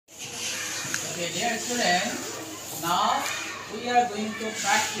Okay, dear students, now we are going to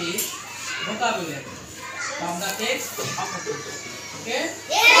practice vocabulary from the text of the book. Okay?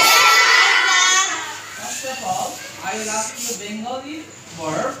 Yes. First of all, I will ask you Bengali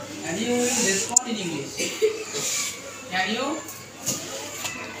word and you will respond in English. Can you?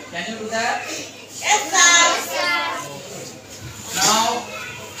 Can you do that? Yes, sir. Okay. Now,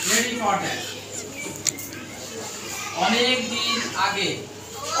 ready for that. অনেক দিন আগে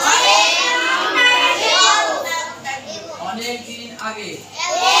অনেক দিন আগে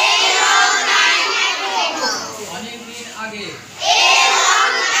অনেক দিন আগে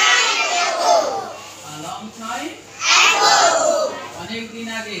a long time অনেক দিন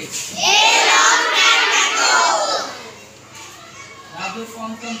আগে রাজু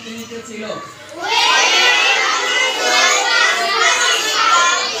পঞ্চম শ্রেণীতে ছিল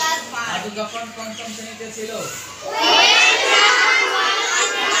রাজু যখন পঞ্চম শ্রেণীতে ছিল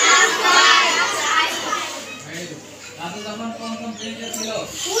রাজু যখন পঞ্চম শ্রেণীতে ছিল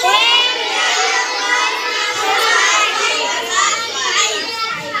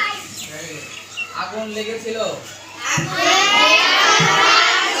আগুন লেগেছিল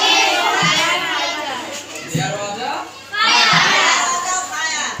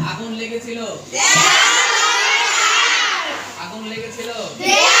আগুন লেগেছিল আগুন লেগেছিল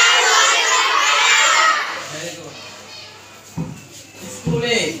ভেরি গুড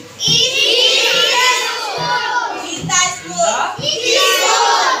স্কুলে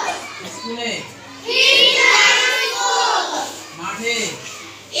স্কুলে মাঠে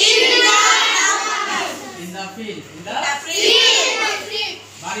in the field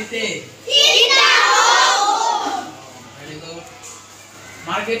বাড়িতে very good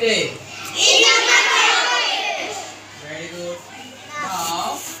মার্কেটে very good now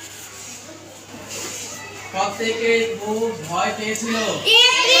প্রত্যেকে খুব ভয় পেয়েছিল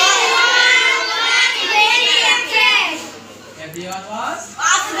everyone was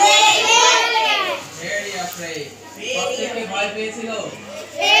very afraid প্রত্যেকে ভয় পেয়েছিল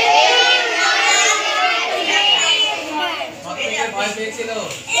প্রত্যেকে ভয় পেয়েছিল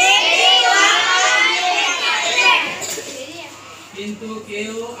কিন্তু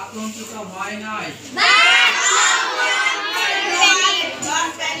কেউ আতঙ্কিত হয় নাই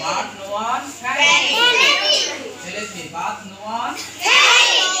but no one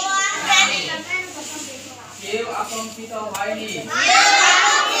কেউ আতঙ্কিত হয়নি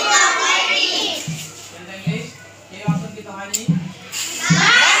কেউ আতঙ্কিত হয়নি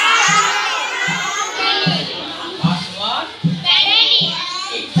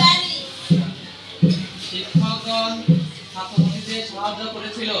শিক্ষকগণ ছাত্রছাত্রীদের সাহায্য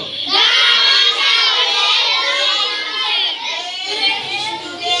করেছিল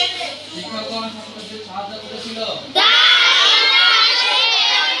শিক্ষকগণ ছাত্রছাত্রীদের সাহায্য করেছিল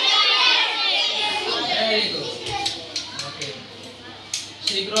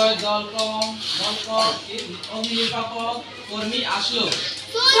শীঘ্রই অগ্নিনির্বাপক কর্মী আসলো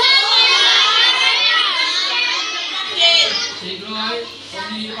শীঘ্রই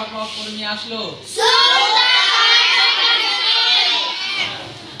অগ্নিনির্বাপক কর্মী আসলো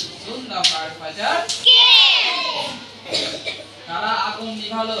সুন্দর ফায়ারফাইটার তারা আগুন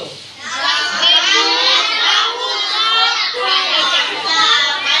নিভালো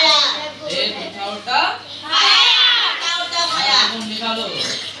আগুন নিভালো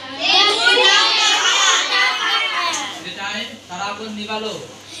তারা আগুন নিভালো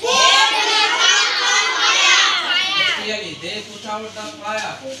they put out the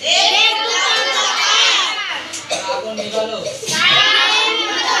fire তারা আগুন নিভালো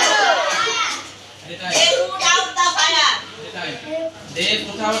they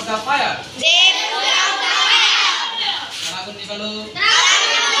put out the fire তারা আগুন নিভালো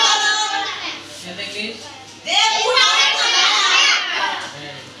in English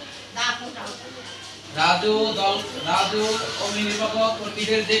রাজু অগ্নিনির্বাপক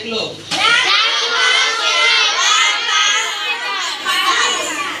কর্মীদের দেখলো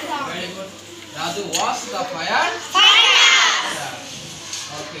very good Raju watched the fire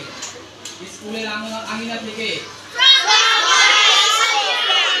okay স্কুলের আঙিনা থেকে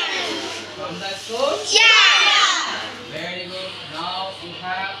from the school very good now you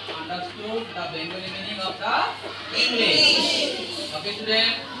have understood the Bengali meaning of the English okay today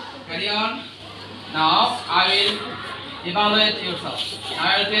carry on now I will evaluate yourself I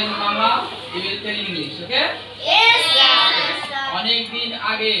will tell Bangla you will tell English okay yes sir অনেক দিন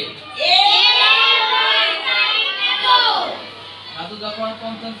আগে রাজু যখন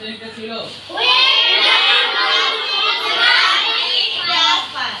পঞ্চম শ্রেণীতে ছিল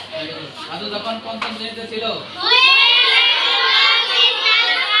রাজু যখন পঞ্চম শ্রেণীতে ছিল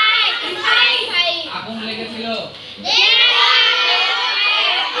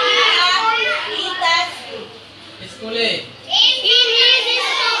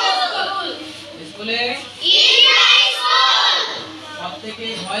প্রত্যেকে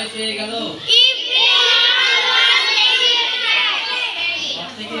ভয় পেয়ে গেল।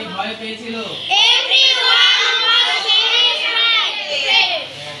 প্রত্যেকে ভয় পেয়েছিল।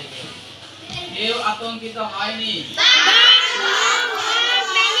 কেউ আতঙ্কিত হয়নি।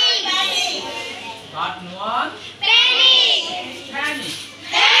 But no one panicked.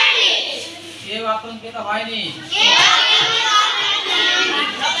 কেউ আতঙ্কিত হয়নি।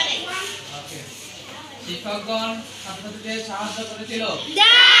 Okay. শিক্ষকগণ ছাত্রছাত্রীদের সাহায্য করেছিল।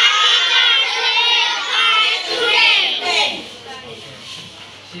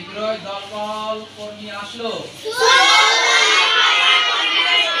 শীঘ্রই দলবল কর্মী আসলো।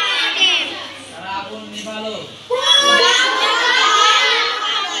 তারা আগুন নিভালো।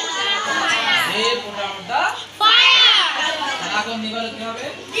 They put out the fire. তারা আগুন নিভালো কিভাবে?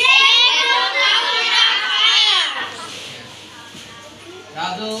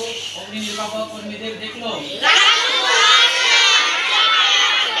 রাজু অগ্নি নির্বাপক কর্মীদের দেখলো।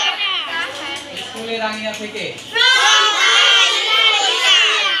 স্কুলের আঙিনা থেকে